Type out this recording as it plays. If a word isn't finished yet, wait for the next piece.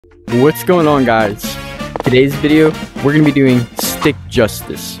What's going on, guys? Today's video, we're gonna be doing stick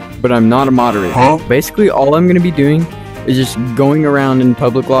justice, but I'm not a moderator. Basically, all I'm gonna be doing is just going around in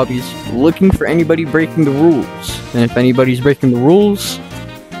public lobbies looking for anybody breaking the rules. And if anybody's breaking the rules,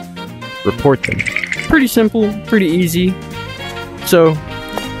 report them. Pretty simple, pretty easy. So,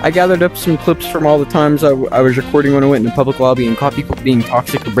 I gathered up some clips from all the times I was recording when I went in the public lobby and caught people being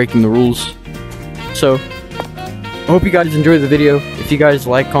toxic or breaking the rules. So, I hope you guys enjoy the video. If you guys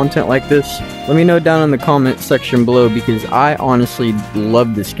like content like this, let me know down in the comment section below, because I honestly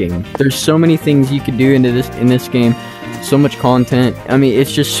love this game. There's so many things you could do in this game, so much content. I mean,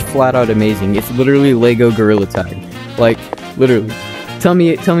 it's just flat out amazing. It's literally Lego Gorilla Tag. Like, literally. Tell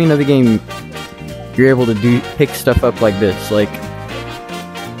me another game you're able to pick stuff up like this. Like,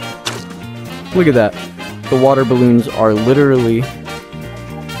 look at that. The water balloons are literally,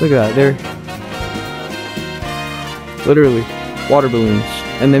 look at that, they're literally water balloons,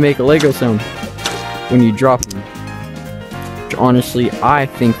 and they make a Lego sound when you drop them. Which honestly, I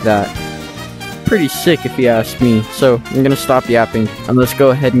think that pretty sick if you ask me. So I'm gonna stop yapping and let's go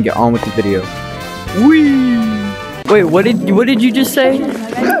ahead and get on with the video. Whee! Wait, what did you just say?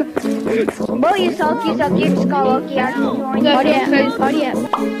 Bro, you suck, just call Loki out.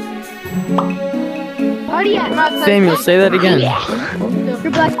 Samuel, say that again.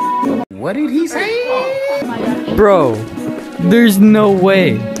 You're black. What did he say? Bro, there's no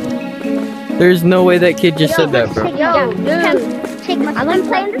way. There's no way that kid just said that, bro. Yo, dude. I like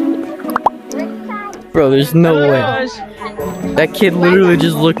playing. Bro, there's no way. That kid literally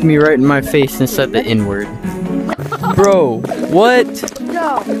just looked me right in my face and said the N-word. Bro, what?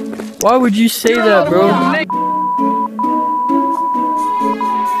 Why would you say that, bro?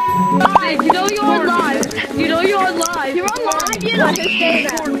 You know you're on live. You know you're on live. You're on live. You know to say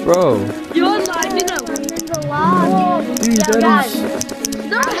that. Bro. You're on live. You know. Dude, that is...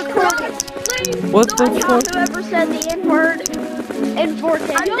 What the fuck? Whoever said the N-word in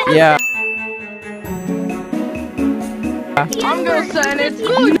 410. Yeah. I'm gonna say it. It's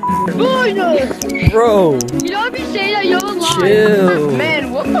good. Bro. You don't be saying that you're on live. Chill.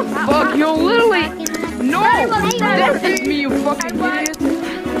 Man, what the fuck? You're literally. No. That is me, you fucking idiot.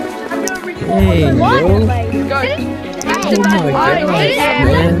 Hey, yo. Oh my goodness,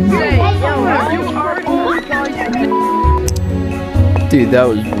 man. Dude, that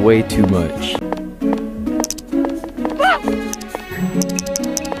was way too much.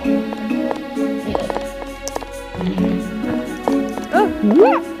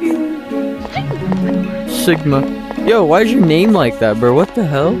 Sigma. Yo, why is your name like that, bro? What the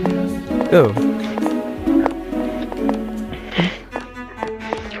hell? Yo.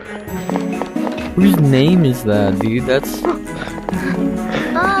 Whose name is that, dude? That's... Oh,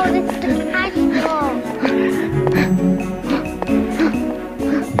 that's the castle.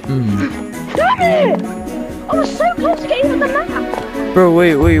 Damn it! I was so close to getting to the map. Bro,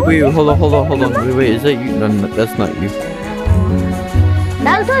 wait, hold on. Wait, is that you? No, that's not you.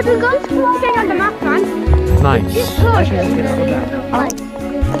 That was the ghost getting on the map, man. Nice.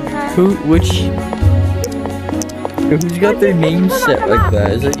 Who's got their name set like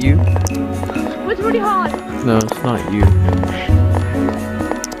that? Is that you? It's really hard. No, it's not you.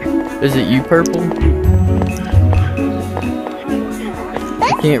 Is it you, Purple?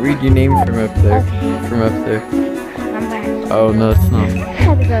 I can't read your name from up there. Oh, no, it's not.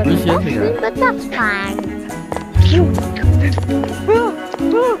 Where's the other guy? But that's fine.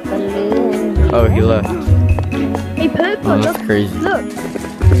 Oh, he left. Hey, Purple, Oh, that's crazy. Look.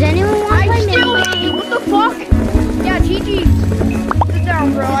 Does anyone want to play minigame? What the fuck? Yeah, GG. Sit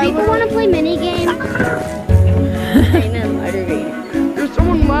down, bro. Does people want to play minigame? There's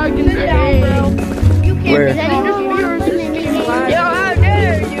someone lagging the game. You can't. Where? Does anyone want to play minigame? Yo, how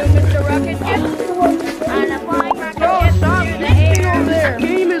dare you, Mr. Rocket Chip? Bro, stop getting over there. This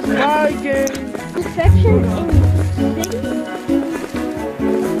game is lagging. Perfection in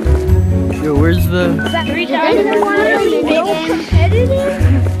Yo, where's the... Does anyone want to play minigame?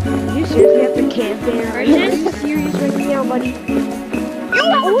 Competitive? You seriously have to camp there? Are you serious right now, buddy? You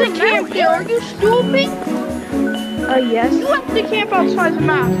have to camp there, are you stupid? Yes. You have to camp outside the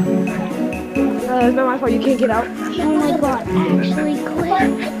map. It's not my fault, you can't get out. Oh my god, actually quit.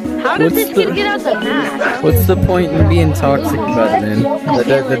 How did this kid get out the map? What's the point in being toxic about it, man?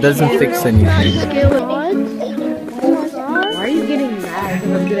 That doesn't fix anything. Why are you getting mad?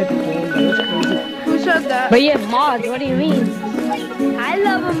 I'm good at the game. That's crazy. Who said that? But yeah, mods, what do you mean? I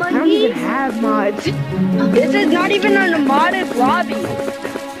love a monkey. I don't even have mods. This is not even on a modded lobby.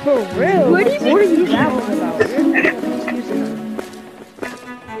 For real? What are you talking about?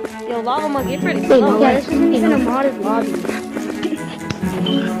 Yo, lava mug, get pretty close. Yeah, this isn't even a modded lobby.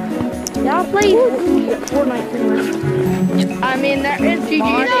 Y'all play Fortnite pretty much. I mean, there is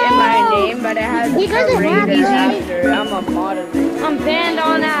mod in my name, but it has You guys a are happy, Raider right? after. I'm a moderator. I'm banned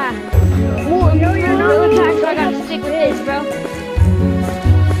on that. Well, no, you're not. So I gotta stick with this, bro.